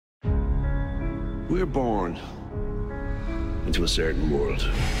We're born into a certain world.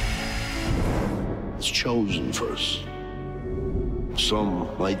 It's chosen for us. Some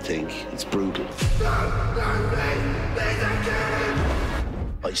might think it's brutal.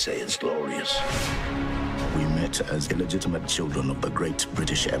 I say it's glorious. We met as illegitimate children of the great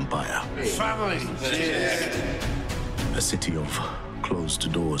British Empire. Family! A city of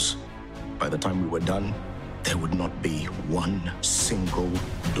closed doors. By the time we were done, there would not be one single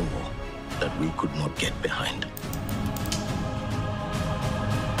door that we could not get behind.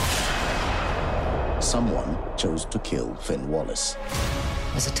 Someone chose to kill Finn Wallace.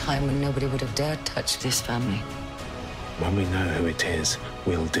 There was a time when nobody would have dared touch this family. When we know who it is,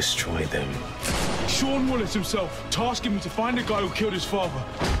 we'll destroy them. Sean Wallace himself tasking me to find the guy who killed his father.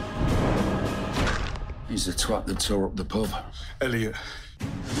 He's the twat that tore up the pub. Elliot.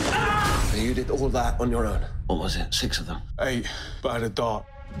 You did all that on your own. What was it? 6 of them? 8, but I had a dart.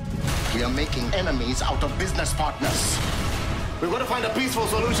 We are making enemies out of business partners. We've got to find a peaceful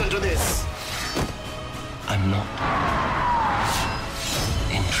solution to this. I'm not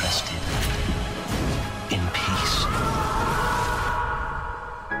interested in peace.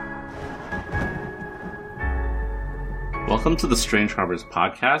 Welcome to the Strange Harbors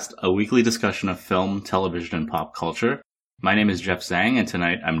podcast, a weekly discussion of film, television, and pop culture. My name is Jeff Zhang, and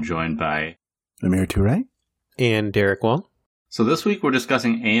tonight I'm joined by Amir Toure and Derek Wong. So this week we're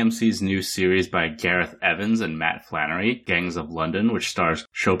discussing AMC's new series by Gareth Evans and Matt Flannery, Gangs of London, which stars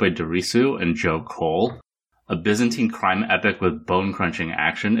Ṣọpẹ Dìrísù and Joe Cole. A Byzantine crime epic with bone-crunching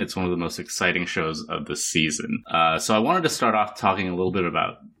action. It's one of the most exciting shows of the season. So I wanted to start off talking a little bit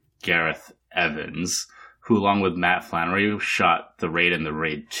about Gareth Evans, who along with Matt Flannery shot The Raid and The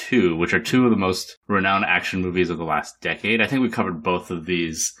Raid 2, which are two of the most renowned action movies of the last decade. I think we covered both of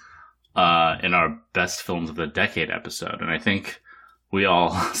these in our Best Films of the Decade episode, and I think we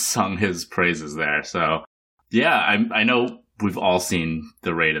all sung his praises there. So yeah, I know we've all seen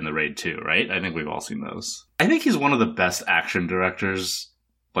The Raid and The Raid 2, right? I think we've all seen those. I think he's one of the best action directors,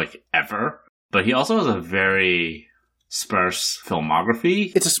 like, ever. But he also has a very sparse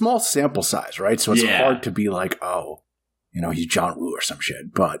filmography. It's a small sample size, right? So it's hard to be like, oh, you know, he's John Woo or some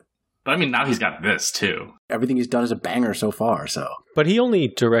shit. But I mean, now he's got this, too. Everything he's done is a banger so far, so. But he only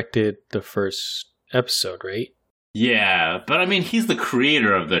directed the first episode, right? Yeah, but I mean, he's the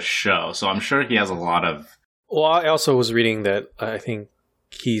creator of this show, so I'm sure he has a lot of... Well, I also was reading that I think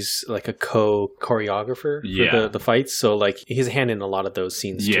he's like a co-choreographer for the fights, so like he's a hand in a lot of those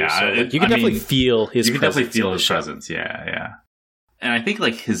scenes too. So like, you can definitely feel his presence. You can definitely feel his presence, yeah. And I think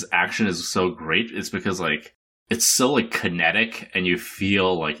like his action is so great, it's because like it's so like kinetic and you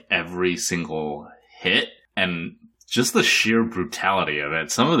feel like every single hit and just the sheer brutality of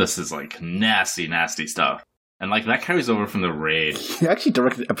it. Some of this is like nasty, nasty stuff. And like that carries over from The Raid. He actually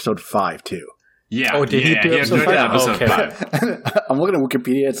directed episode 5 too. Yeah. Oh, did he do episode 5? Episode 5. I'm looking at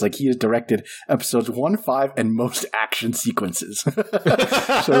Wikipedia. It's like he has directed episodes 1, 5, and most action sequences.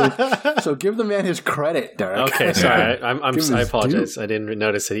 so give the man his credit, Derek. Okay, sorry. I apologize. I didn't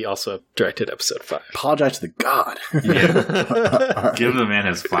notice that he also directed episode 5. Apologize to the god. Yeah. Give the man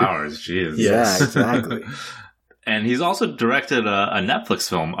his flowers. Jeez. Yeah, exactly. And he's also directed a Netflix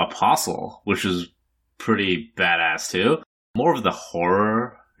film, Apostle, which is pretty badass too. More of the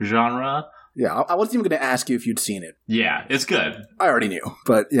horror genre. Yeah, I wasn't even going to ask you if you'd seen it. Yeah, it's good. I already knew,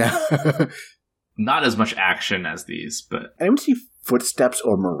 but yeah. Not as much action as these, but... Anyone see Footsteps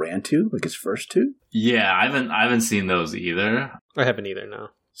or Morantu, like his first two? Yeah, I haven't seen those either. I haven't either, no.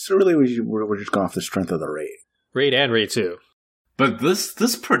 So really, we're just going off the strength of The Raid. Raid and Raid 2. But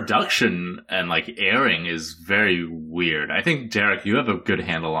this production and like airing is very weird. I think, Derek, you have a good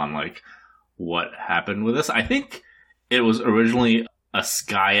handle on like what happened with this. I think it was originally a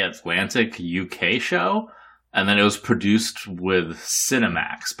Sky Atlantic UK show, and then it was produced with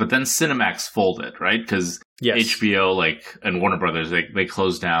Cinemax. But then Cinemax folded, right? Because HBO and Warner Brothers, they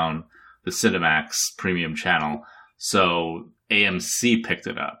closed down the Cinemax premium channel. So AMC picked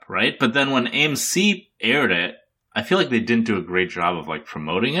it up, right? But then when AMC aired it, I feel like they didn't do a great job of like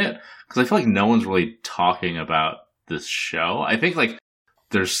promoting it, because I feel like no one's really talking about this show. I think like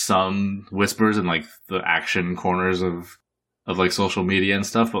there's some whispers in like the action corners of like social media and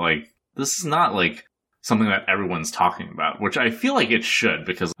stuff, but like this is not like something that everyone's talking about, which I feel like it should,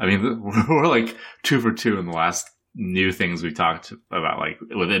 because I mean we're like 2 for 2 in the last new things we talked about, like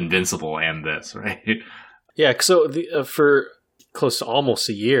with Invincible and this, right? Yeah, so for close to almost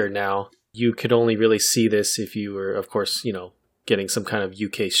a year now, you could only really see this if you were, of course, you know, getting some kind of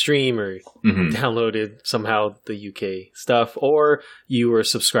UK stream or downloaded somehow the UK stuff, or you were a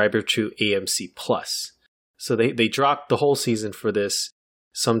subscriber to AMC Plus. So they dropped the whole season for this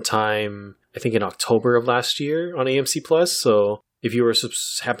sometime I think in October of last year on AMC Plus. So if you were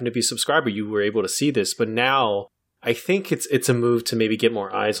happen to be a subscriber, you were able to see this. But now I think it's a move to maybe get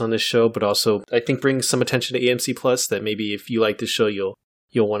more eyes on this show, but also I think bring some attention to AMC Plus, that maybe if you like this show, you'll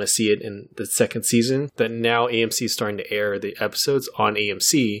want to see it in the second season. That now AMC is starting to air the episodes on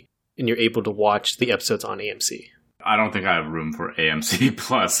AMC, and you're able to watch the episodes on AMC. I don't think I have room for AMC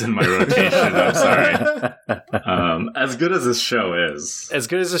Plus in my rotation. I'm sorry. As good as this show is. As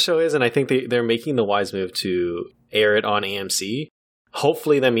good as the show is, and I think they're making the wise move to air it on AMC.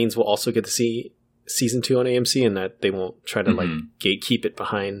 Hopefully that means we'll also get to see season 2 on AMC, and that they won't try to like gatekeep it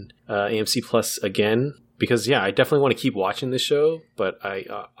behind AMC Plus again. Because I definitely want to keep watching this show, but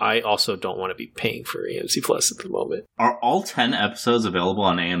I also don't want to be paying for AMC Plus at the moment. Are all 10 episodes available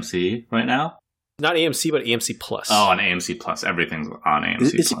on AMC right now? Not AMC, but AMC Plus. Oh, on AMC Plus. Everything's on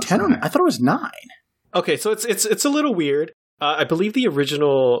AMC Is it 10? I thought it was 9. Okay, so it's a little weird. I believe the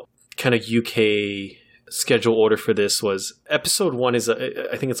original kind of UK schedule order for this was episode 1 is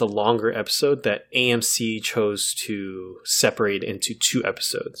I think it's a longer episode that AMC chose to separate into 2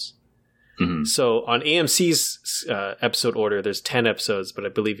 episodes. Mm-hmm. So on AMC's episode order, there's 10 episodes, but I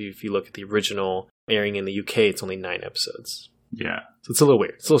believe if you look at the original airing in the UK, it's only 9 episodes. Yeah. So it's a little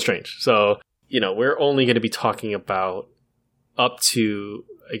weird. It's a little strange. So, we're only going to be talking about up to,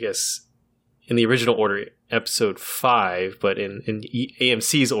 I guess, in the original order, episode 5, but in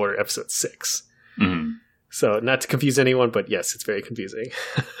AMC's order, episode 6. Mm-hmm. So not to confuse anyone, but yes, it's very confusing.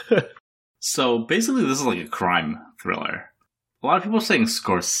 So basically this is like a crime thriller. A lot of people are saying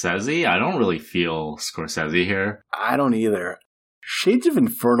Scorsese. I don't really feel Scorsese here. I don't either. Shades of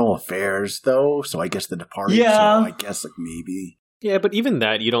Infernal Affairs, though, so I guess The Departed. Yeah. So I guess maybe. Yeah, but even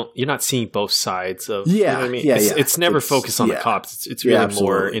that, you're not seeing both sides of. Yeah, you know what I mean? yeah, it's never focused on the cops. It's really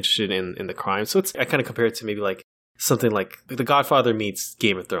more interested in the crime. So I kind of compare it to maybe like something like The Godfather meets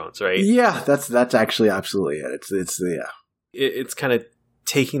Game of Thrones, right? Yeah, that's actually absolutely it. It's kind of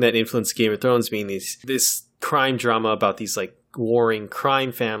taking that influence of Game of Thrones, being this crime drama about these like warring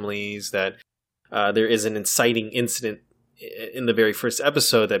crime families, that there is an inciting incident in the very first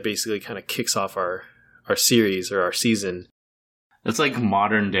episode that basically kind of kicks off our series or our season. It's like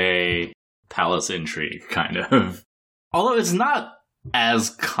modern day palace intrigue, kind of. Although it's not as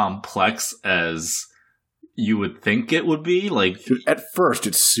complex as you would think it would be. Like, dude, at first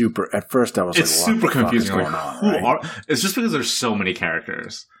I was like, super confusing. What's going on, right? It's just because there's so many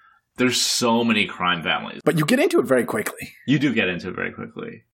characters. There's so many crime families. But you get into it very quickly. You do get into it very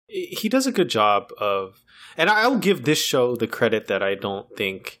quickly. He does a good job of, and I'll give this show the credit that I don't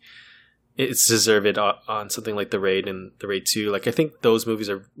think it's deserved on something like The Raid and The Raid 2. Like, I think those movies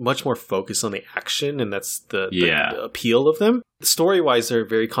are much more focused on the action, and that's the appeal of them. Story-wise, they're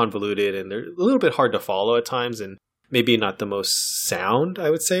very convoluted, and they're a little bit hard to follow at times, and maybe not the most sound, I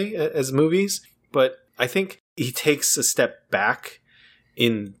would say, as movies. But I think he takes a step back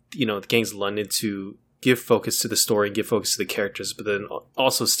in, The Gangs of London to give focus to the story and give focus to the characters, but then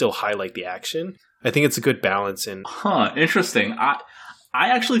also still highlight the action. I think it's a good balance. And interesting. I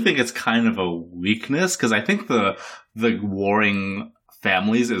actually think it's kind of a weakness, because I think the warring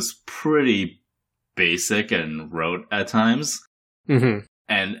families is pretty basic and rote at times. Mm-hmm.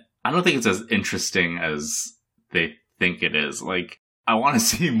 And I don't think it's as interesting as they think it is. Like, I want to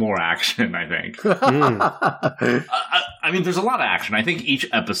see more action, I think. I mean, there's a lot of action. I think each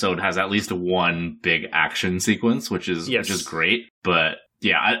episode has at least one big action sequence, which is great. But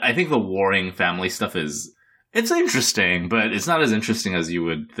yeah, I think the warring family stuff it's interesting, but it's not as interesting as you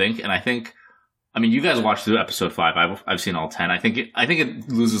would think. And I mean, you guys watched through episode 5. I've seen all 10. I think it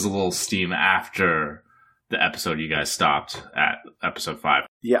loses a little steam after the episode you guys stopped at episode 5.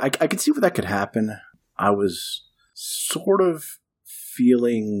 Yeah, I could see where that could happen. I was sort of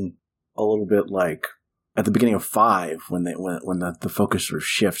feeling a little bit like at the beginning of 5 when the focus sort of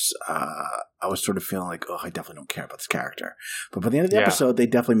shifts. I was sort of feeling like, I definitely don't care about this character. But by the end of the episode, they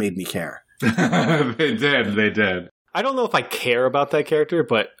definitely made me care. They did. I don't know if I care about that character,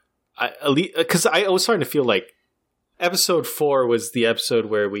 but because I was starting to feel like episode 4 was the episode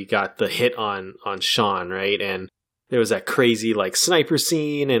where we got the hit on Sean, right? And there was that crazy like sniper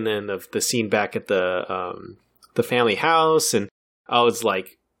scene, and then the scene back at the family house, and I was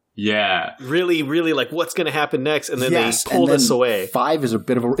like, really, really like, what's going to happen next? And then they pulled us away. 5 is a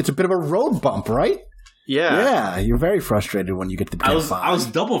bit of a road bump, right? Yeah, you're very frustrated when you get to 5. I was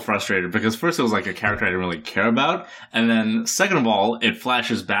double frustrated, because first it was like a character I didn't really care about, and then second of all, it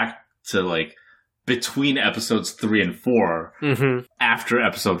flashes back to like between episodes 3 and 4 after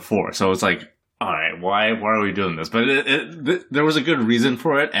episode 4. So it's like, all right, why are we doing this? But there was a good reason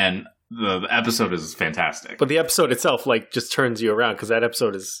for it, and the episode is fantastic. But the episode itself, like, just turns you around because that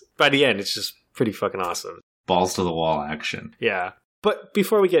episode is, by the end, it's just pretty fucking awesome. Balls to the wall action. Yeah. But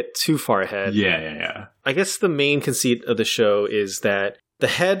before we get too far ahead, I guess the main conceit of the show is that the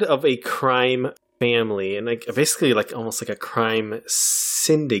head of a crime family, and like basically like almost like a crime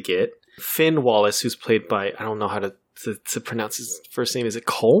syndicate, Finn Wallace, who's played by, I don't know how to pronounce his first name. Is it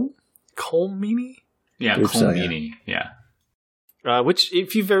Colm? Colmini? Yeah, Colmini. Yeah. Which,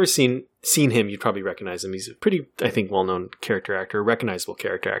 if you've ever seen him, you'd probably recognize him. He's a pretty, I think, well-known character actor, recognizable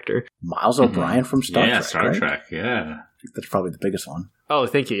character actor. Miles O'Brien from Star Trek. Yeah, Star Trek, yeah. I think that's probably the biggest one. Oh,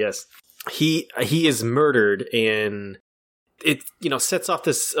 thank you, yes. He is murdered, and it, sets off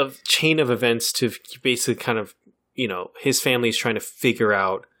this chain of events to basically kind of, his family is trying to figure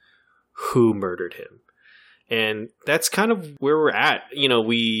out who murdered him. And that's kind of where we're at.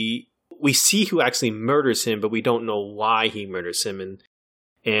 We see who actually murders him, but we don't know why he murders him,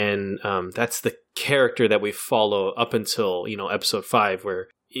 and that's the character that we follow up until episode 5. Where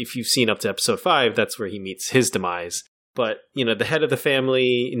if you've seen up to episode 5, that's where he meets his demise. But the head of the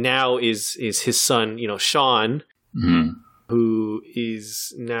family now is his son, Sean, who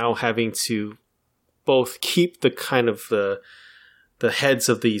is now having to both keep the kind of the heads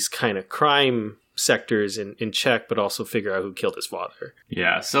of these kind of crime sectors in check, but also figure out who killed his father.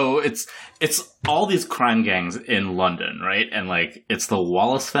 Yeah, so it's all these crime gangs in London, right? And like it's the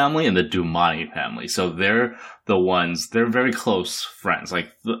Wallace family and the Dumani family. So they're very close friends.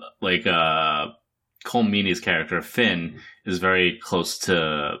 Like Colmini's character Finn is very close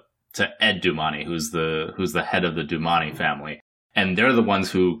to Ed Dumani, who's the head of the Dumani family, and they're the ones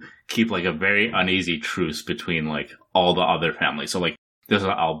who keep like a very uneasy truce between like all the other families. So like there's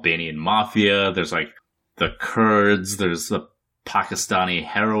an Albanian mafia, there's like the Kurds, there's the Pakistani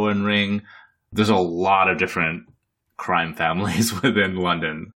heroin ring. There's a lot of different crime families within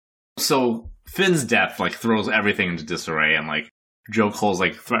London. So Finn's death like throws everything into disarray, and like Joe Cole's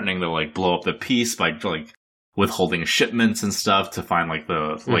like threatening to like blow up the peace by like withholding shipments and stuff to find like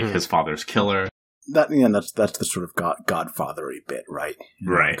his father's killer. That's the sort of godfathery bit, right?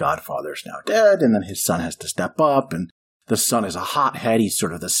 Right. Godfather's now dead, and then his son has to step up, and the son is a hothead. He's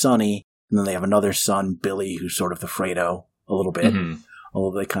sort of the Sonny. And then they have another son, Billy, who's sort of the Fredo a little bit. Mm-hmm.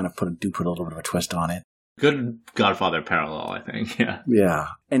 Although they kind of put a little bit of a twist on it. Good Godfather parallel, I think. Yeah. Yeah.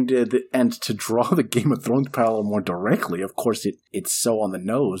 And to draw the Game of Thrones parallel more directly, of course, it's so on the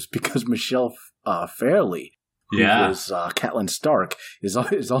nose because Michelle Fairley, who is Catelyn Stark, is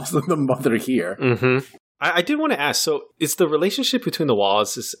also the mother here. Mm-hmm. I did want to ask, so is the relationship between the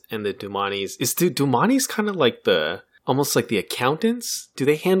Wallaces and the Dumanis, is the Dumanis kind of like almost like the accountants? Do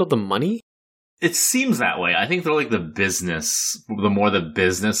they handle the money? It seems that way. I think they're like the business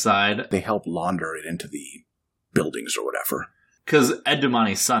side. They help launder it into the buildings or whatever. Because Ed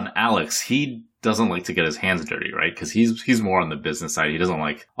Dumani's son, Alex, he doesn't like to get his hands dirty, right? Because he's more on the business side. He doesn't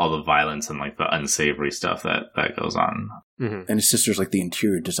like all the violence and like the unsavory stuff that goes on. Mm-hmm. And his sister's like the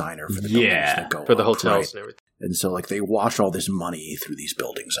interior designer for the buildings that go for the up, hotels right? and everything. And so, like, they wash all this money through these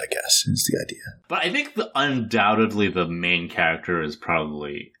buildings, I guess, is the idea. But I think undoubtedly the main character is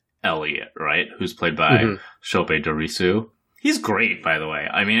probably Elliot, right? Who's played by Ṣọpẹ Dìrísù. He's great, by the way.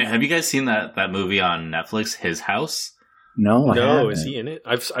 I mean, have you guys seen that movie on Netflix, His House? No, I haven't. Is he in it?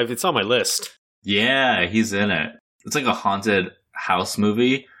 It's on my list. Yeah, he's in it. It's like a haunted house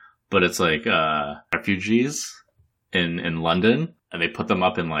movie, but it's like refugees in London. And they put them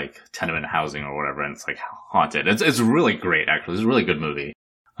up in like tenement housing or whatever, and it's like haunted. It's really great, actually. It's a really good movie.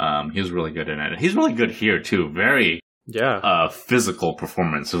 He was really good in it. He's really good here too. Very physical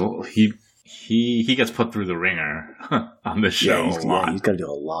performance. So he gets put through the ringer on this show a lot. Yeah, he's got to do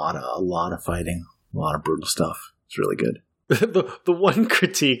a lot of fighting, a lot of brutal stuff. It's really good. The one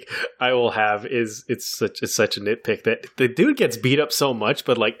critique I will have is it's such a nitpick that the dude gets beat up so much,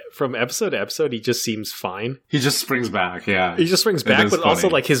 but like from episode to episode, he just seems fine. He just springs back, yeah. He just springs back, but funny. Also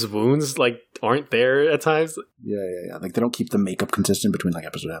like his wounds like aren't there at times. Yeah. Like they don't keep the makeup consistent between like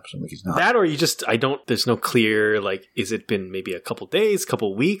episode to episode. Like he's not that, or you just there's no clear like is it been maybe a couple days,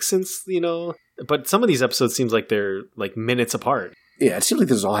 couple weeks since But some of these episodes seems like they're like minutes apart. Yeah, it seems like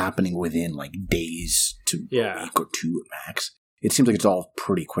this is all happening within like days to a week or two at max. It seems like it's all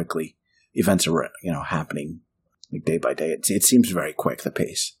pretty quickly. Events are happening like day by day. It seems very quick, the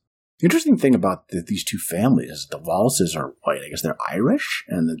pace. The interesting thing about these two families is the Wallaces are white. I guess they're Irish,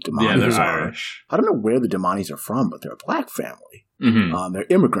 and the Dumanis are Irish. I don't know where the Dumanis are from, but they're a black family. Mm-hmm. They're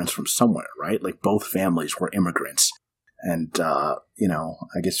immigrants from somewhere, right? Like both families were immigrants, and I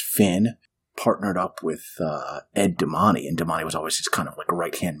guess Finn partnered up with Ed Damani, and Damani was always his kind of like a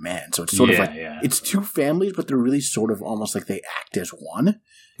right-hand man. So it's sort of like, it's two families, but they're really sort of almost like they act as one.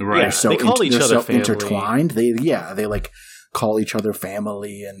 Right. So they call each other family. Intertwined. They like call each other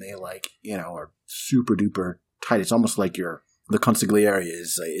family, and they like, are super duper tight. It's almost like the consigliere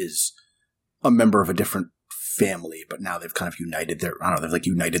is a member of a different family, but now they've kind of united they've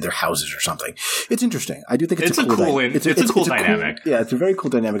united their houses or something. It's interesting. I do think it's a cool dynamic. It's a very cool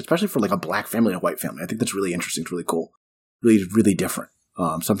dynamic, especially for like a black family and a white family. I think that's really interesting. It's really cool. Really, really different.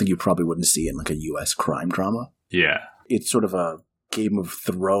 Something you probably wouldn't see in like a U.S. crime drama. Yeah. It's sort of a Game of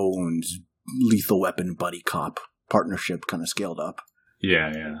Thrones, Lethal Weapon, buddy cop partnership kind of scaled up.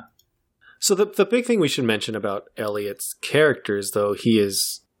 Yeah. So the big thing we should mention about Elliot's characters, though, he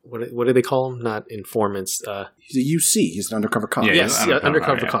is, what do they call him? Not informants. He's a UC. He's an undercover cop. Yeah, yes,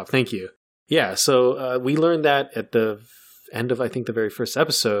 undercover cop. Thank you. Yeah, so we learned that at the end of, I think, the very first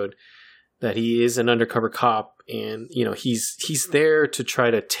episode, that he is an undercover cop, and he's there to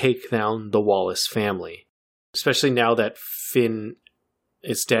try to take down the Wallace family. Especially now that Finn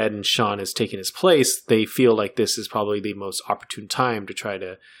is dead and Sean has taken his place, they feel like this is probably the most opportune time to try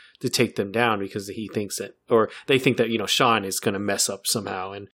to take them down, because they think that Sean is going to mess up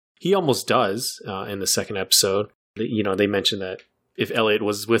somehow, and he almost does in the second episode. They mentioned that if Elliot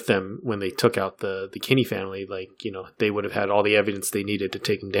was with them when they took out the Kinney family, they would have had all the evidence they needed to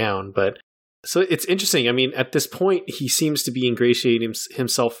take him down. But so it's interesting. I mean, at this point, he seems to be ingratiating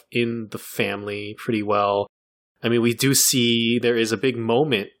himself in the family pretty well. I mean, we do see there is a big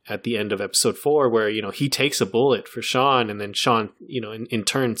moment at the end of episode 4 where, he takes a bullet for Sean, and then Sean, in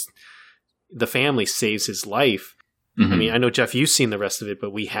turn, the family saves his life. Mm-hmm. I mean, I know, Jeff, you've seen the rest of it, but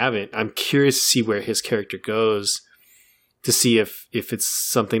we haven't. I'm curious to see where his character goes, to see if it's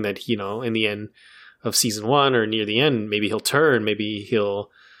something that, in the end of season 1 or near the end, maybe he'll turn, maybe he'll...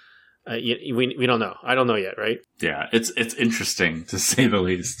 we don't know. I don't know yet, right? Yeah, it's interesting, to say the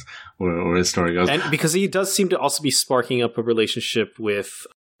least, where his story goes. And because he does seem to also be sparking up a relationship with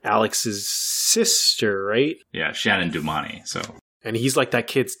Alex's sister, right? Yeah, Shannon Dumani. So, and he's like that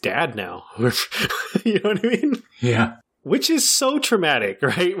kid's dad now. You know what I mean? Yeah. Which is so traumatic,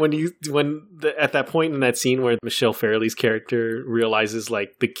 right? At that point in that scene where Michelle Fairley's character realizes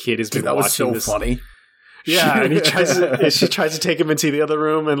like the kid has been watching this. That was so funny. Yeah, and she tries to take him into the other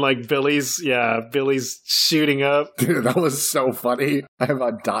room, and like Billy's shooting up. Dude, that was so funny. I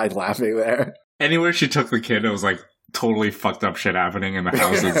about died laughing there. Anywhere she took the kid, it was like totally fucked up shit happening in the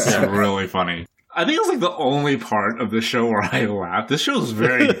house. It's really funny. I think it was like the only part of the show where I laughed. This show is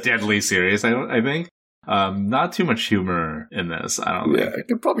very deadly serious, I think. Not too much humor in this, I don't think. Yeah, it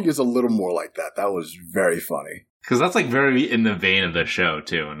could probably use a little more like that. That was very funny. Because that's like very in the vein of the show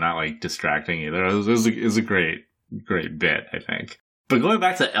too, and not like distracting either. It was a great bit, I think. But going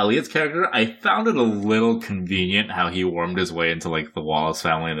back to Elliot's character, I found it a little convenient how he wormed his way into like the Wallace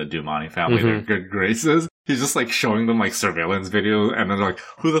family and the Dumani family, their good graces. He's just like showing them like surveillance video, and then they're like,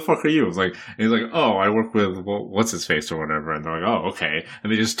 "Who the fuck are you?" It's like, and he's like, "Oh, I work with what's his face or whatever," and they're like, "Oh, okay,"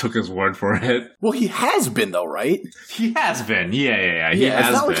 and they just took his word for it. Well, he has been though, right? He has been, yeah. He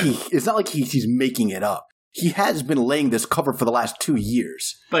has been. It's not like he's making it up. He has been laying this cover for the last 2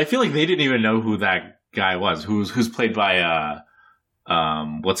 years. But I feel like they didn't even know who that guy was, who's played by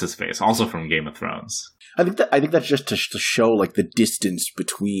what's his face, also from Game of Thrones. I think that's just to show like the distance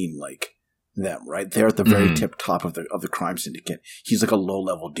between like them, right? They're at the very tip top of the crime syndicate. He's like a low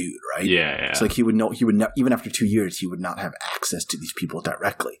level dude, right? Yeah. It's like he would even after 2 years he would not have access to these people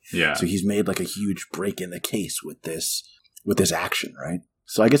directly. Yeah. So he's made like a huge break in the case with this action, right?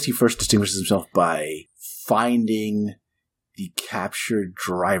 So I guess he first distinguishes himself by finding the captured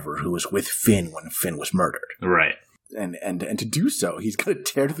driver who was with Finn when Finn was murdered. Right. And to do so, he's going to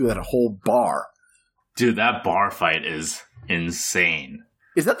tear through that whole bar. Dude, that bar fight is insane.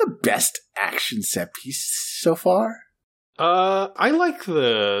 Is that the best action set piece so far? I like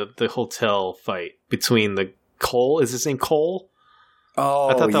the hotel fight between the Cole. Is his name Cole? Oh,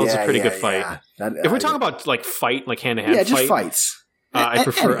 I thought that was a pretty good fight. Yeah. If we're talking about like fight, like hand to hand, just fights.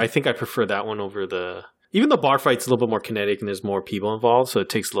 I think I prefer that one over the. Even the bar fight's a little bit more kinetic and there's more people involved, so it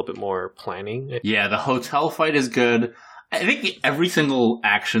takes a little bit more planning. Yeah, the hotel fight is good. I think every single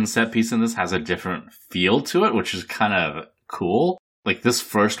action set piece in this has a different feel to it, which is kind of cool. Like this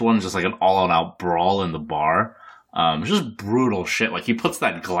first one is just like an all-out brawl in the bar. It's just brutal shit. Like he puts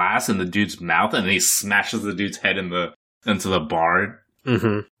that glass in the dude's mouth and then he smashes the dude's head into the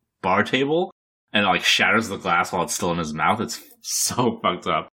bar table and like shatters the glass while it's still in his mouth. It's so fucked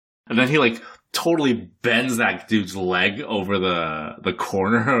up. And then he like totally bends that dude's leg over the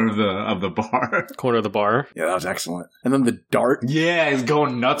corner of the bar. Corner of the bar. Yeah, that was excellent. And then the dart. Yeah, he's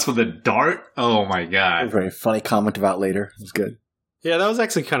going nuts with the dart. Oh my god. A very funny comment about later. It was good. Yeah, that was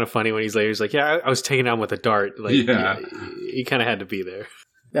actually kind of funny when he's like, yeah, I was taken out with a dart. Like, yeah. He kind of had to be there.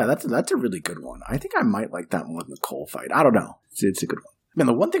 Yeah, that's a really good one. I think I might like that more than the Cole fight. I don't know. It's a good one. Man,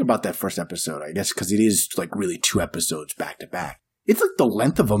 the one thing about that first episode, I guess, because it is like really 2 episods back to back, it's like the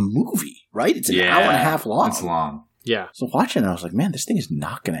length of a movie, right? It's an hour and a half long. It's long. Yeah. So watching it, I was like, man, this thing is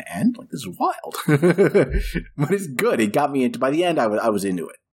not going to end. Like, this is wild. But it's good. It got me into, by the end, I was into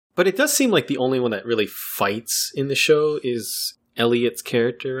it. But it does seem like the only one that really fights in the show is Elliot's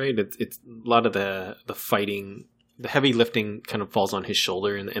character, right? It's a lot of the fighting, the heavy lifting kind of falls on his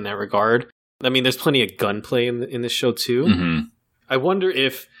shoulder in that regard. I mean, there's plenty of gunplay in this show too. Mm-hmm. I wonder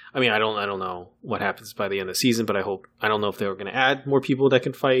if, I mean, I don't know what happens by the end of the season, but I don't know if they're going to add more people that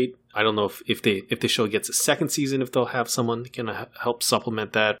can fight. I don't know if the show gets a second season, if they'll have someone that can help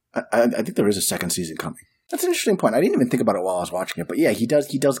supplement that. I think there is a second season coming. That's an interesting point. I didn't even think about it while I was watching it, but yeah, he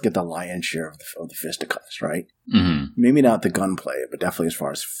does get the lion's share of the fisticuffs, right? Mm-hmm. Maybe not the gunplay, but definitely as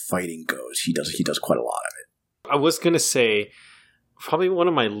far as fighting goes, he does quite a lot of it. I was going to say, probably one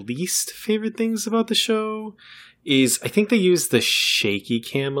of my least favorite things about the show is I think they use the shaky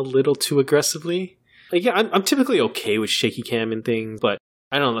cam a little too aggressively. Like, yeah, I'm typically okay with shaky cam and things, but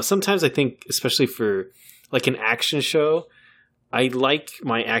I don't know. Sometimes I think, especially for like an action show, I like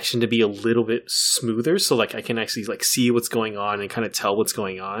my action to be a little bit smoother, so like I can actually like see what's going on and kind of tell what's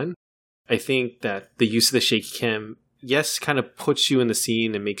going on. I think that the use of the shaky cam, yes, kind of puts you in the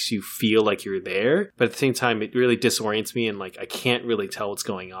scene and makes you feel like you're there, but at the same time, it really disorients me and like I can't really tell what's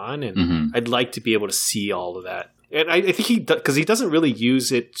going on, and I'd like to be able to see all of that. And I think because he doesn't really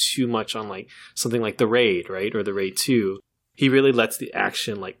use it too much on like something like The Raid, right, or The Raid 2. He really lets the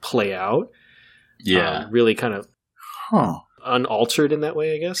action like play out. Yeah, really kind of unaltered in that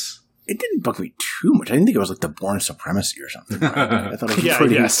way, I guess. It didn't bug me too much. I didn't think it was like the Bourne Supremacy or something. Right? I thought it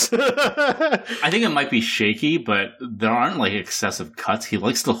was yes. I think it might be shaky, but there aren't like excessive cuts. He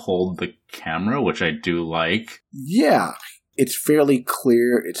likes to hold the camera, which I do like. Yeah, it's fairly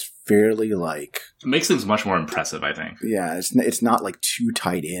clear. It's fairly like it makes things much more impressive, I think. Yeah, it's not like too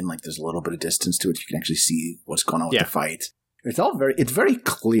tight in. Like there's a little bit of distance to it. You can actually see what's going on with the fight. It's very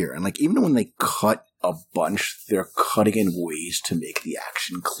clear, and like even when they cut a bunch, they're cutting in ways to make the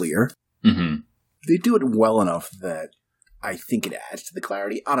action clear. Mm-hmm. They do it well enough that I think it adds to the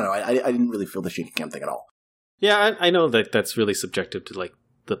clarity. I don't know. I didn't really feel the shaky cam thing at all. Yeah, I know that that's really subjective to like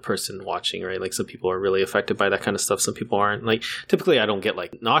the person watching, right? Like some people are really affected by that kind of stuff. Some people aren't. Like typically, I don't get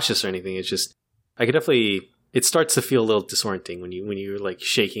like nauseous or anything. It's just I could definitely. It starts to feel a little disorienting when you're like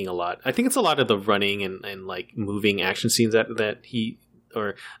shaking a lot. I think it's a lot of the running and like moving action scenes that he,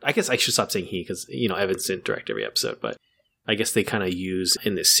 or I guess I should stop saying he because, you know, Evans didn't direct every episode, but I guess they kind of use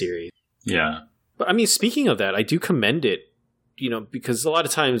in this series. Yeah. But I mean, speaking of that, I do commend it, you know, because a lot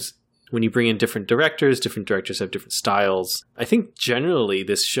of times when you bring in different directors have different styles. I think generally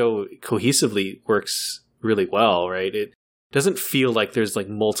this show cohesively works really well, right? It doesn't feel like there's like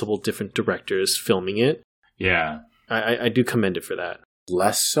multiple different directors filming it. Yeah. I do commend it for that.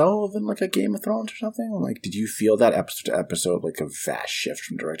 Less so than like a Game of Thrones or something? Like, did you feel that episode to episode like a vast shift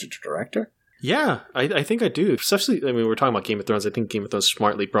from director to director? Yeah, I think I do. Especially, I mean, we're talking about Game of Thrones. I think Game of Thrones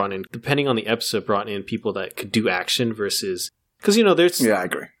smartly brought in, depending on the episode, brought in people that could do action versus... Because, you know, there's... Yeah, I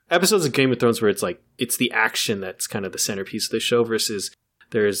agree. Episodes of Game of Thrones where it's like, it's the action that's kind of the centerpiece of the show versus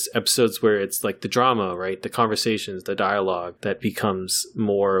there's episodes where it's like the drama, right? The conversations, the dialogue that becomes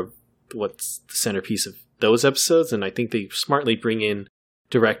more of what's the centerpiece of those episodes. And I think they smartly bring in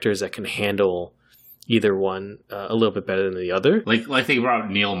directors that can handle either one a little bit better than the other. Like they brought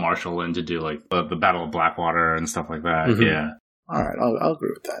Neil Marshall in to do like the Battle of Blackwater and stuff like that. Mm-hmm. Yeah. All right, I'll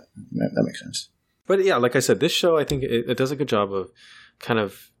agree with that. That makes sense. But yeah, like I said, this show I think it does a good job of kind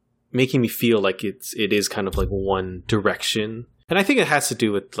of making me feel like it is kind of like one direction. And I think it has to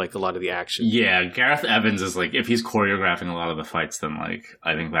do with like a lot of the action. Yeah, Gareth Evans is like, if he's choreographing a lot of the fights, then like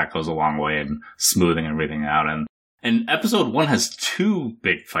I think that goes a long way in smoothing everything out. And episode 1 has 2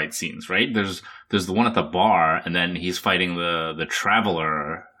 big fight scenes, right? There's the one at the bar, and then he's fighting the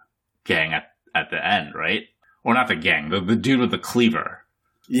Traveler gang at the end, right? Or not the gang, the dude with the cleaver.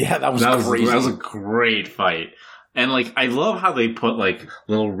 Yeah, that was crazy. That was a great fight. And like I love how they put like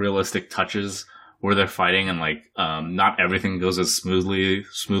little realistic touches where they're fighting, and like not everything goes as smoothly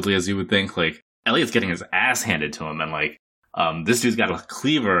as you would think. Like Elliot's getting his ass handed to him, and like this dude's got a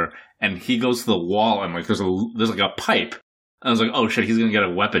cleaver, and he goes to the wall, and like there's like a pipe I was like, oh shit, he's gonna get a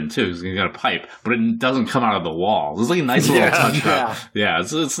weapon too. He's gonna get a pipe, but it doesn't come out of the wall. It's like a nice little touch. Yeah,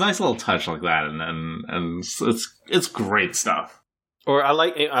 it's a nice little touch like that, and it's great stuff. Or I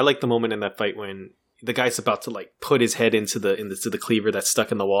like the moment in that fight when the guy's about to like put his head into the cleaver that's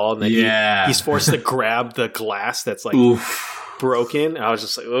stuck in the wall, and then he's forced to grab the glass that's like broken. I was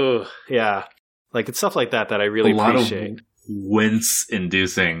just like, oh yeah, like it's stuff like that I really appreciate.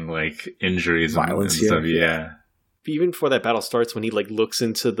 Wince-inducing like injuries, violence, and stuff. Yeah. Even before that battle starts, when he like looks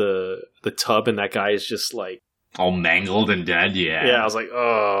into the tub and that guy is just like all mangled and dead. Yeah, I was like,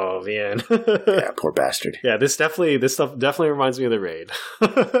 oh man, yeah, poor bastard. Yeah, this stuff definitely reminds me of the Raid.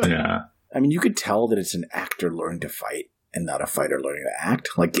 Yeah, I mean, you could tell that it's an actor learning to fight and not a fighter learning to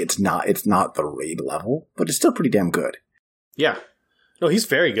act. Like it's not the Raid level, but it's still pretty damn good. Yeah, no, he's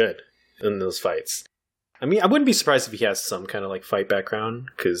very good in those fights. I mean, I wouldn't be surprised if he has some kind of like fight background,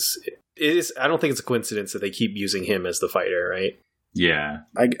 because I don't think it's a coincidence that they keep using him as the fighter, right? Yeah.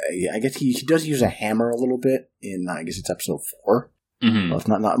 I guess he does use a hammer a little bit in, I guess it's episode 4. Mm-hmm. Well, it's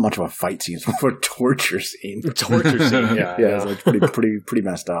not much of a fight scene, it's more of a torture scene. Yeah. It's like pretty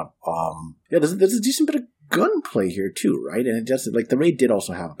messed up. Yeah, there's a decent bit of gunplay here too, right? And it just, like, the Raid did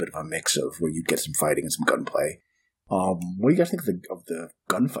also have a bit of a mix of where you get some fighting and some gunplay. What do you guys think of the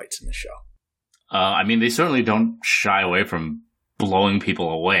gunfights in the show? I mean, they certainly don't shy away from blowing people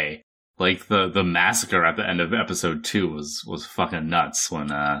away. Like the massacre at the end of episode 2 was fucking nuts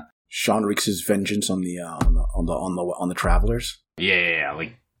when Sean wreaks his vengeance on the travelers. Yeah.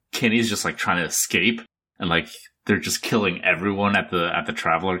 Like Kenny's just like trying to escape, and like they're just killing everyone at the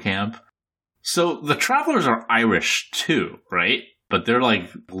traveler camp. So the travelers are Irish too, right? But they're like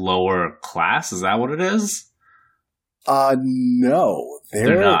lower class. Is that what it is? No,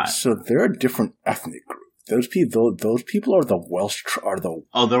 they're not. So they're a different ethnic group. Those people are the Welsh.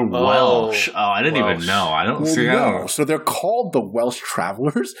 They're Welsh. Oh, I didn't even know. I don't see. No, so they're called the Welsh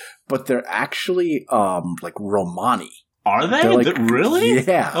Travelers, but they're actually like Romani. Are they? Like, really?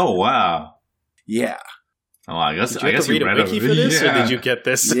 Yeah. Oh wow. Yeah. Oh, I guess did you have to read a wiki for this, or did you get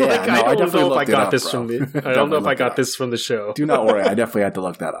this? Yeah, like, no, I don't know if I got this from the. I don't know if I got this from the show. Do not worry. I definitely had to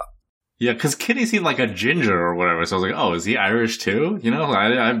look that up. Yeah, because Kenny seemed like a ginger or whatever, so I was like, "Oh, is he Irish too?" You know,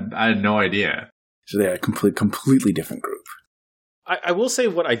 I had no idea. So they're a completely different group. I will say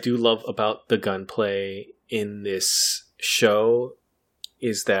what I do love about the gunplay in this show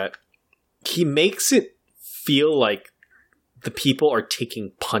is that he makes it feel like the people are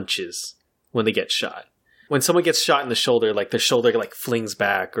taking punches when they get shot. When someone gets shot in the shoulder, like their shoulder like flings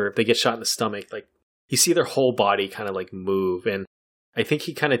back, or if they get shot in the stomach, like you see their whole body kind of like move. And I think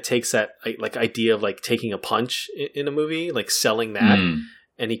he kind of takes that like idea of like taking a punch in a movie, like selling that,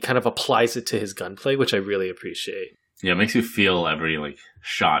 and he kind of applies it to his gunplay, which I really appreciate. Yeah, it makes you feel every like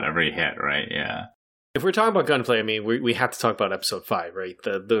shot, every hit, right? Yeah. If we're talking about gunplay, I mean, we have to talk about episode 5, right?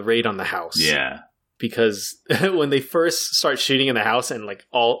 The raid on the house. Yeah. Because when they first start shooting in the house and like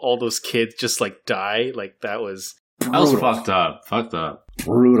all those kids just like die, like that was fucked up.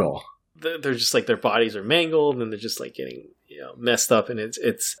 Brutal. They're just like their bodies are mangled and they're just like getting messed up, and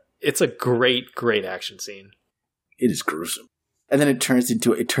it's a great action scene. It is gruesome, and then it turns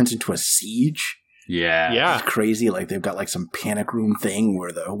into a siege. Yeah. It's crazy. Like they've got like some panic room thing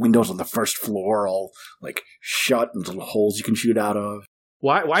where the windows on the first floor are all like shut and little holes you can shoot out of.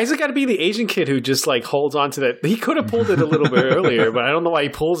 Why has it got to be the Asian kid who just like holds on to that? He could have pulled it a little bit earlier, but I don't know why he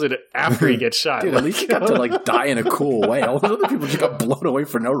pulls it after he gets shot. Dude, at least he got to like die in a cool way. All those other people just got blown away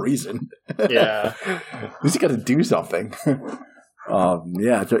for no reason. Yeah. At least he got to do something.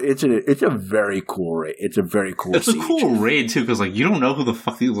 Yeah, it's a very cool raid. It's a very cool. It's siege. A cool raid too, because like you don't know who the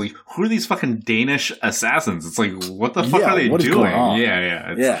fuck these who are these fucking Danish assassins? It's like what the fuck are they doing?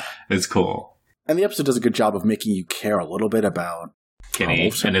 Yeah. It's cool. And the episode does a good job of making you care a little bit about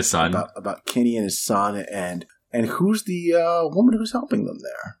Kenny and his son. About Kenny and his son, and who's the woman who's helping them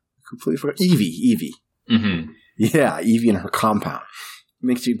there? Completely forgot. Evie. Mm-hmm. Yeah, Evie and her compound.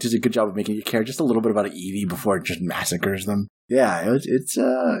 Does a good job of making you care just a little bit about Evie before it just massacres them. Yeah, it's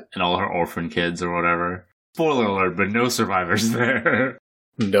and all her orphan kids or whatever. Spoiler alert, but no survivors there.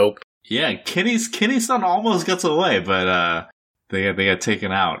 Nope. Yeah, Kenny's son almost gets away, but they get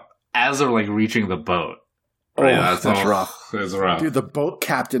taken out as they're like reaching the boat. Right, that's rough. It's rough. Dude, the boat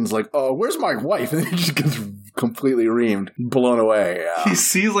captain's like, "Oh, where's my wife?" And then he just gets completely reamed, blown away. Yeah. He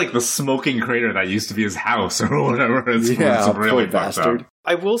sees like the smoking crater that used to be his house or whatever. It's really bastard.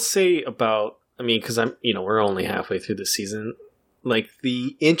 I will say about, because we're only halfway through the season. Like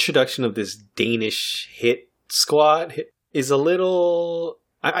the introduction of this Danish hit squad is a little.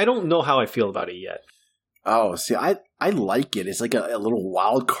 I don't know how I feel about it yet. Oh, see, I like it. It's like a little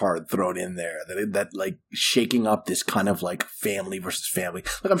wild card thrown in there that like shaking up this kind of like family versus family.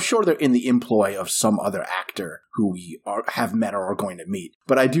 Like I'm sure they're in the employ of some other actor who we have met or are going to meet.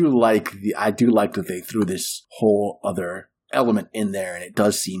 But I do like that they threw this whole other element in there, and it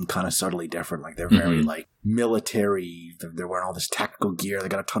does seem kind of subtly different. Like they're very like military. They're wearing all this tactical gear. They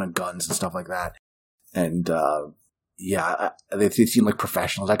got a ton of guns and stuff like that. And they seem like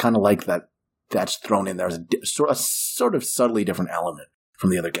professionals. I kind of like that. That's thrown in there as a sort of subtly different element from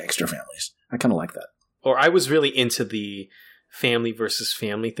the other gangster families. I kind of like that. Or I was really into the family versus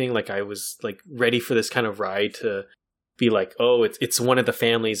family thing. Like I was like ready for this kind of ride to be like, oh, it's one of the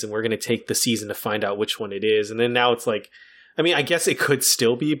families and we're going to take the season to find out which one it is. And then now it's like, I mean, I guess it could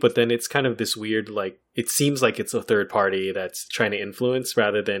still be, but then it's kind of this weird, like, it seems like it's a third party that's trying to influence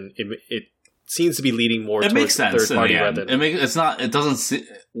rather than it seems to be leading more towards makes sense third party rather than... It doesn't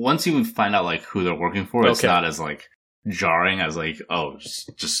once you find out like who they're working for, it's not as like jarring as like, oh,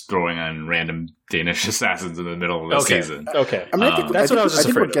 just throwing in random Danish assassins in the middle of the season. Okay. I mean, I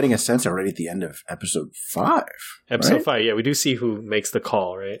think we're getting a sense already at the end of episode 5. Episode 5, yeah. We do see who makes the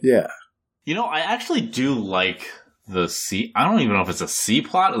call, right? Yeah. You know, I actually do like the C... I don't even know if it's a C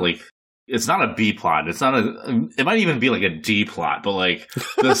plot, like... It's not a B plot. It's not a... It might even be like a D plot, but like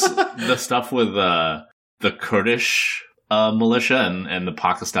this, the stuff with the Kurdish militia and the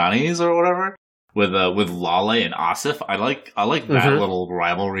Pakistanis or whatever with Lale and Asif. I like that little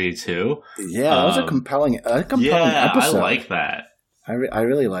rivalry too. Yeah, that was a compelling episode. I like that. I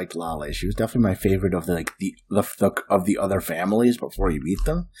really liked Lale. She was definitely my favorite of the other families before you meet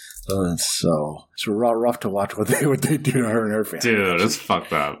them. So it's rough to watch what they do to her and her family. Dude, it's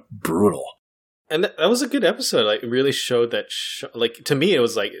fucked up, brutal. And that was a good episode. Like, it really showed that, like, to me, it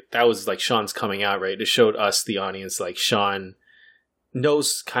was like that was like Sean's coming out, right? It showed us, the audience, like Sean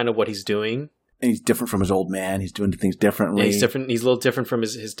knows kind of what he's doing. And he's different from his old man. He's doing things differently. Yeah, he's different. He's a little different from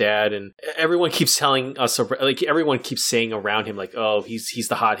his dad. And everyone keeps telling us, like, everyone keeps saying around him, like, oh, he's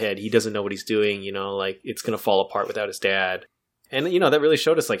the hothead. He doesn't know what he's doing. You know, like, it's going to fall apart without his dad. And, you know, that really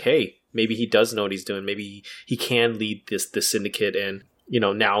showed us, like, hey, maybe he does know what he's doing. Maybe he can lead this syndicate. And, you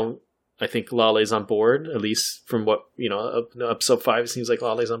know, now I think Lale's on board, at least from what, you know, episode 5, it seems like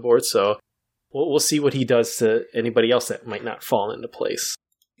Lale's on board. So we'll see what he does to anybody else that might not fall into place.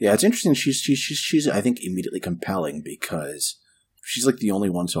 Yeah, it's interesting. She's I think immediately compelling because she's like the only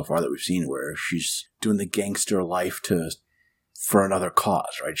one so far that we've seen where she's doing the gangster life for another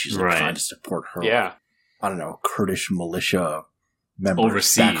cause, right? She's like trying to support her. Yeah, I don't know, Kurdish militia members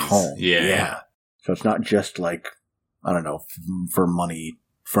overseas, back home. Yeah. So it's not just like, I don't know, for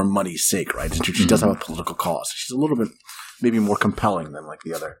money's sake, right? She does have a political cause. She's a little bit maybe more compelling than like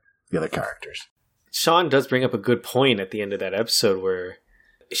the other characters. Sean does bring up a good point at the end of that episode where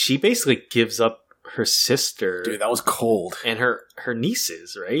she basically gives up her sister. Dude, that was cold. And her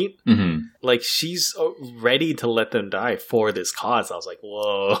nieces, right? Mm-hmm. Like, she's ready to let them die for this cause. I was like,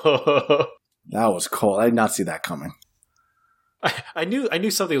 whoa. That was cold. I did not see that coming. I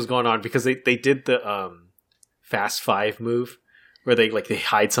knew something was going on because they did the Fast 5 move where they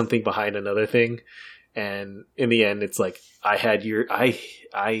hide something behind another thing. And in the end, it's like, I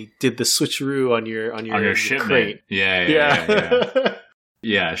did the switcheroo on your shipment. Crate. Yeah.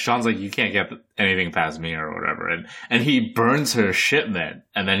 Yeah, Sean's like, you can't get anything past me or whatever. And he burns her shipment.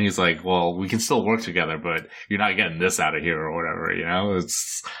 And then he's like, well, we can still work together, but you're not getting this out of here or whatever, you know?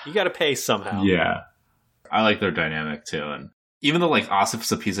 You got to pay somehow. Yeah. I like their dynamic too. And even though like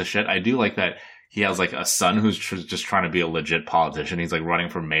Asif's a piece of shit, I do like that he has like a son who's just trying to be a legit politician. He's like running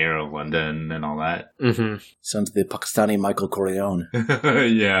for mayor of London and all that. Mm-hmm. Son's the Pakistani Michael Corleone.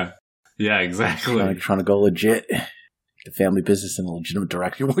 Yeah. Yeah, exactly. Trying to go legit. The family business in a legitimate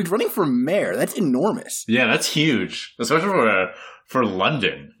direction. Well, he's running for mayor. That's enormous. Yeah, that's huge. Especially for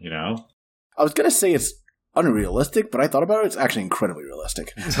London, you know? I was going to say it's unrealistic, but I thought about it. It's actually incredibly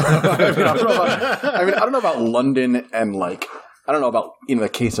realistic. I don't know about London and like, I don't know about in the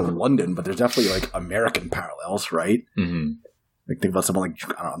case of London, but there's definitely like American parallels, right? Mm-hmm. Like think about someone like,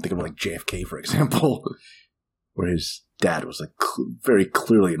 I don't know, I'm thinking of like JFK, for example, where his dad was like very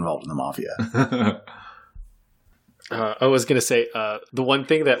clearly involved in the mafia. I was going to say, the one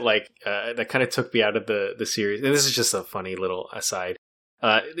thing that that kind of took me out of the series, and this is just a funny little aside,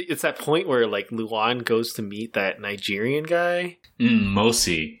 it's that point where like Luan goes to meet that Nigerian guy.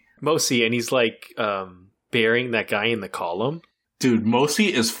 Mosi, and he's like burying that guy in the column. Dude, Mosi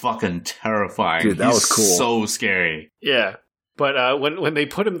is fucking terrifying. Dude, that was cool. So scary. Yeah. But when they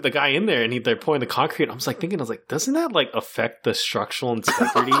put the guy in there and they're pouring the concrete, I was like, doesn't that like affect the structural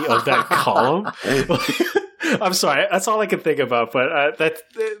integrity of that column? I'm sorry. That's all I can think about, but that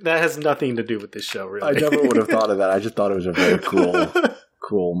has nothing to do with this show, really. I never would have thought of that. I just thought it was a very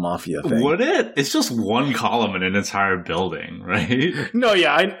cool mafia thing. Would it? It's just one column in an entire building, right? No,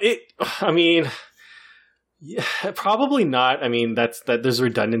 yeah. I mean, yeah, probably not. I mean, there's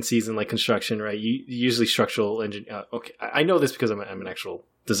redundancies in like construction, right? You usually structural engineer. Okay, I know this because I'm an actual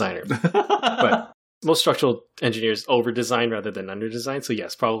designer, but most structural engineers over-design rather than under-design. So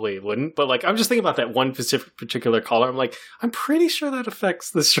yes, probably it wouldn't. But like, I'm just thinking about that one particular column. I'm like, I'm pretty sure that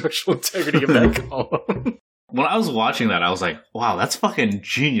affects the structural integrity of that column. When I was watching that, I was like, wow, that's fucking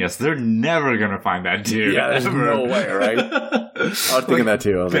genius. They're never going to find that dude. Yeah, there's no way, right? I was thinking that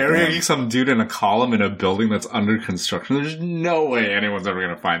too. I was burying some dude in a column in a building that's under construction. There's no way anyone's ever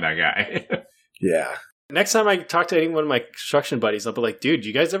going to find that guy. Yeah. Next time I talk to any one of my construction buddies, I'll be like, dude,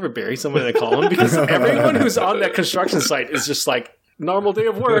 you guys ever bury someone in a column? Because everyone who's on that construction site is just like, normal day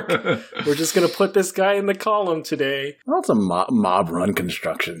of work. We're just going to put this guy in the column today. Well, it's a mob-run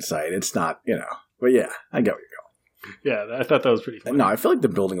construction site. It's not, But yeah, I get where you're going. Yeah, I thought that was pretty funny. No, I feel like the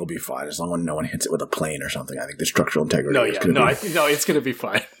building will be fine as long as no one hits it with a plane or something. I think the structural integrity is going to be... No, it's going to be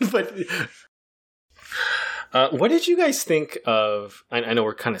fine. But... what did you guys think of? I know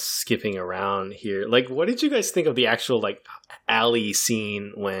we're kind of skipping around here. Like, what did you guys think of the actual like alley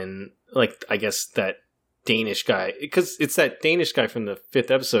scene when, like, I guess that Danish guy? Because it's that Danish guy from the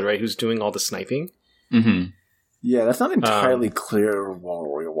 5th episode, right? Who's doing all the sniping. Mm-hmm. Yeah, that's not entirely clear while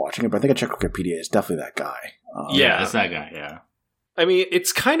we were watching it, but I think I checked Wikipedia. It's definitely that guy. Yeah, it's that guy. Yeah. I mean,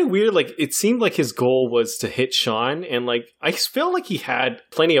 it's kind of weird. Like, it seemed like his goal was to hit Sean, and like I felt like he had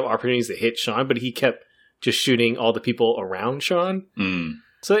plenty of opportunities to hit Sean, but he kept just shooting all the people around Sean. Mm.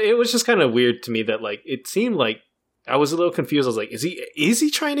 So it was just kind of weird to me that like it seemed like I was a little confused. I was like, is he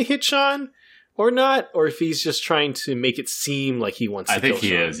trying to hit Sean or not, or if he's just trying to make it seem like he wants to kill Sean? I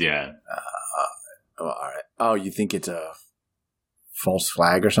think he is. Yeah. All right. Oh, you think it's a false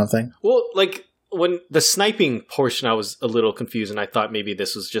flag or something? Well, like when the sniping portion, I was a little confused, and I thought maybe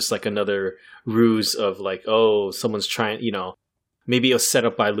this was just like another ruse of like, oh, someone's trying, maybe it was set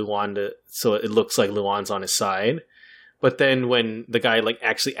up by Luan so it looks like Luan's on his side. But then when the guy like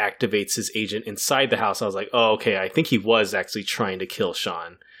actually activates his agent inside the house, I was like, oh, okay, I think he was actually trying to kill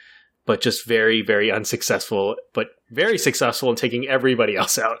Sean, but just very, very unsuccessful, but very successful in taking everybody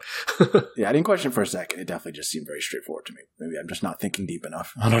else out. Yeah, I didn't question it for a second. It definitely just seemed very straightforward to me. Maybe I'm just not thinking deep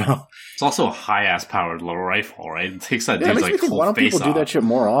enough. I don't know. It's also a high-ass powered little rifle, right? It takes that dude's it makes like me think, whole why don't face people off. do that shit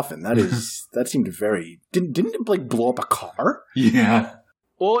more often? That seemed very... Didn't it like blow up a car? Yeah.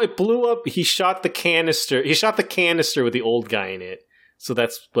 Well, it blew up. He shot the canister. He shot the canister with the old guy in it. So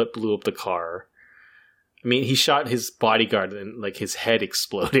that's what blew up the car. I mean, he shot his bodyguard and like his head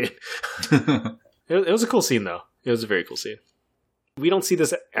exploded. It was a cool scene, though. It was a very cool scene. We don't see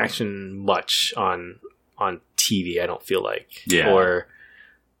this action much on TV, I don't feel like. Yeah. Or,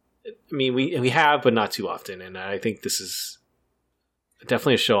 I mean, we have, but not too often. And I think this is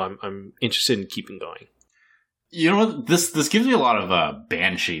definitely a show I'm interested in keeping going. You know what? This gives me a lot of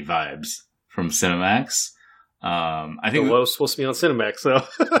Banshee vibes from Cinemax. I think it was supposed to be on Cinemax, so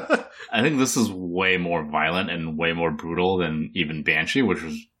I think this is way more violent and way more brutal than even Banshee, which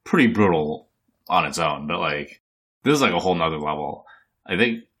was pretty brutal on its own. But like, this is like a whole nother level. I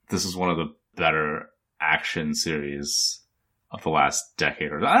think this is one of the better action series of the last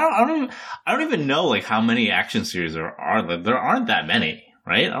decade. Or I don't even know like how many action series there are. There aren't that many,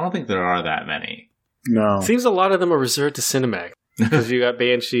 right? I don't think there are that many. No. Seems a lot of them are reserved to Cinemax. Because you got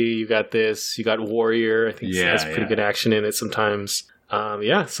Banshee, you got this, you got Warrior. I think it has pretty good action in it sometimes.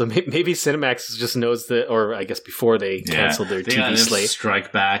 So maybe Cinemax just knows that, or I guess before they canceled their TV slate.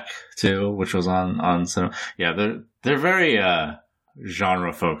 Strike Back too, which was on Cinema. Yeah, they're very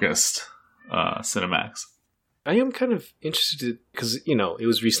genre focused. Cinemax. I am kind of interested because it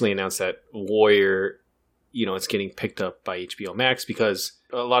was recently announced that Warrior, it's getting picked up by HBO Max because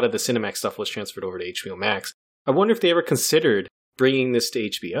a lot of the Cinemax stuff was transferred over to HBO Max. I wonder if they ever considered bringing this to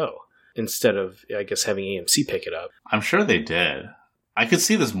HBO instead of, I guess, having AMC pick it up. I'm sure they did. I could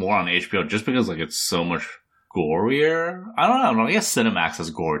see this more on HBO just because like it's so much gorier. I don't know. I guess Cinemax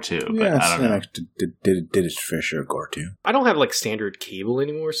has gore too. But yeah, I don't Cinemax did its fair share of gore too. I don't have like standard cable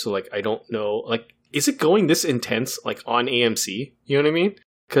anymore, so like I don't know. Like, is it going this intense like on AMC? You know what I mean?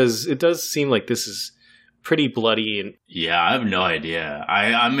 Because it does seem like this is pretty bloody and I have no idea.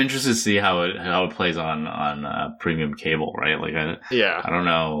 I'm interested to see how it plays on premium cable, right? Like I don't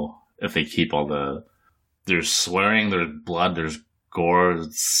know if they keep all there's swearing, there's blood, there's gore.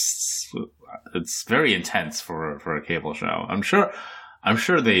 It's very intense for a cable show. I'm sure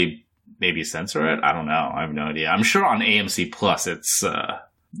they maybe censor it. I don't know. I have no idea. I'm sure on AMC Plus it's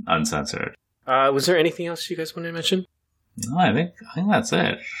uncensored. Was there anything else you guys wanted to mention? No, I think that's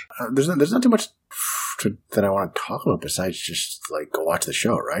it. There's not too much that I want to talk about besides just like go watch the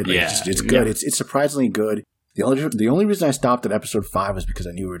show, right? Like, it's good. Yeah. It's surprisingly good. The only reason I stopped at episode 5 was because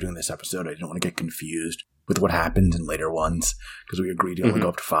I knew we were doing this episode. I didn't want to get confused with what happened in later ones because we agreed to only go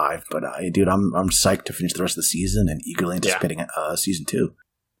up to 5. But dude, I'm psyched to finish the rest of the season and eagerly anticipating season 2.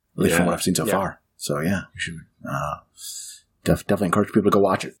 At least from what I've seen so far. So yeah, we should definitely encourage people to go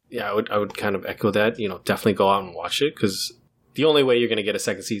watch it. Yeah, I would kind of echo that. Definitely go out and watch it because the only way you're going to get a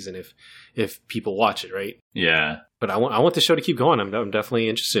second season if people watch it, right? Yeah. But I want the show to keep going. I'm definitely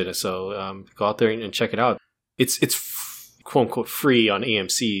interested. So go out there and check it out. It's quote unquote free on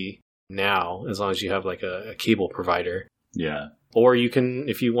AMC now, as long as you have like a cable provider. Yeah. Or you can,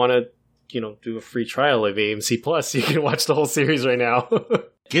 if you want to, do a free trial of AMC Plus, you can watch the whole series right now.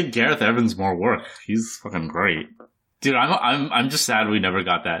 Give Gareth Evans more work. He's fucking great. Dude, I'm just sad we never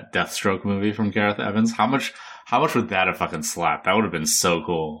got that Deathstroke movie from Gareth Evans. How much would that have fucking slapped? That would have been so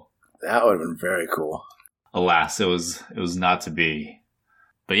cool. That would have been very cool. Alas, it was not to be.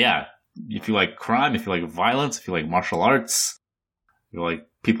 But yeah, if you like crime, if you like violence, if you like martial arts, if you like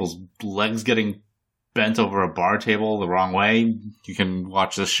people's legs getting bent over a bar table the wrong way, you can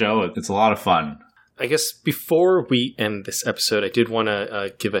watch this show. It's a lot of fun. I guess before we end this episode, I did want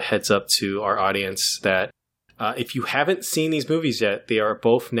to give a heads up to our audience that if you haven't seen these movies yet, they are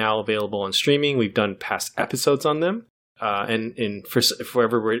both now available on streaming. We've done past episodes on them. And for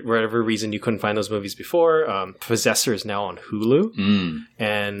whatever reason you couldn't find those movies before, Possessor is now on Hulu,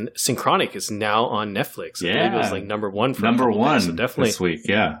 and Synchronic is now on Netflix. I believe it was like number one for number one days, so definitely, this week.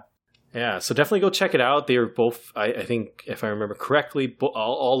 Yeah, so definitely go check it out. They were both, I think, if I remember correctly,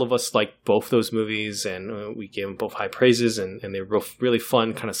 all of us liked both those movies, and we gave them both high praises, and they were both really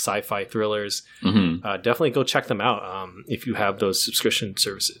fun, kind of sci-fi thrillers. Definitely go check them out if you have those subscription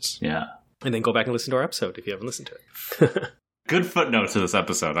services. Yeah. And then go back and listen to our episode if you haven't listened to it. Good footnote to this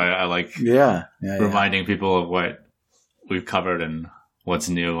episode. I like reminding people of what we've covered and what's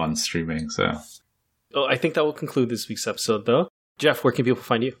new on streaming. So, I think that will conclude this week's episode, though. Jeff, where can people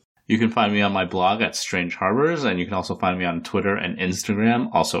find you? You can find me on my blog at Strange Harbors, and you can also find me on Twitter and Instagram,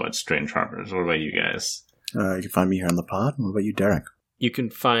 also at Strange Harbors. What about you guys? You can find me here on the pod. What about you, Derek? You can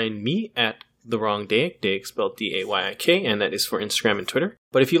find me at The Wrong Dayik, Dayik spelled D-A-Y-I-K, and that is for Instagram and Twitter.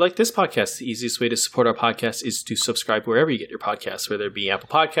 But if you like this podcast, the easiest way to support our podcast is to subscribe wherever you get your podcasts, whether it be Apple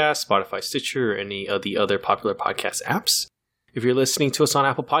Podcasts, Spotify, Stitcher, or any of the other popular podcast apps. If you're listening to us on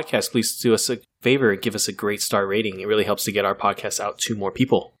Apple Podcasts, please do us a favor and give us a great star rating. It really helps to get our podcast out to more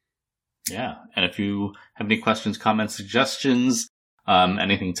people. Yeah, and if you have any questions, comments, suggestions,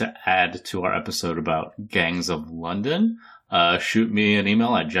 anything to add to our episode about Gangs of London, shoot me an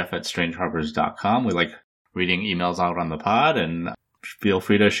email at jeff@strangeharbors.com. We like reading emails out on the pod, and feel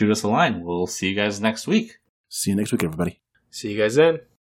free to shoot us a line. We'll see you guys next week. See you next week, everybody. See you guys then.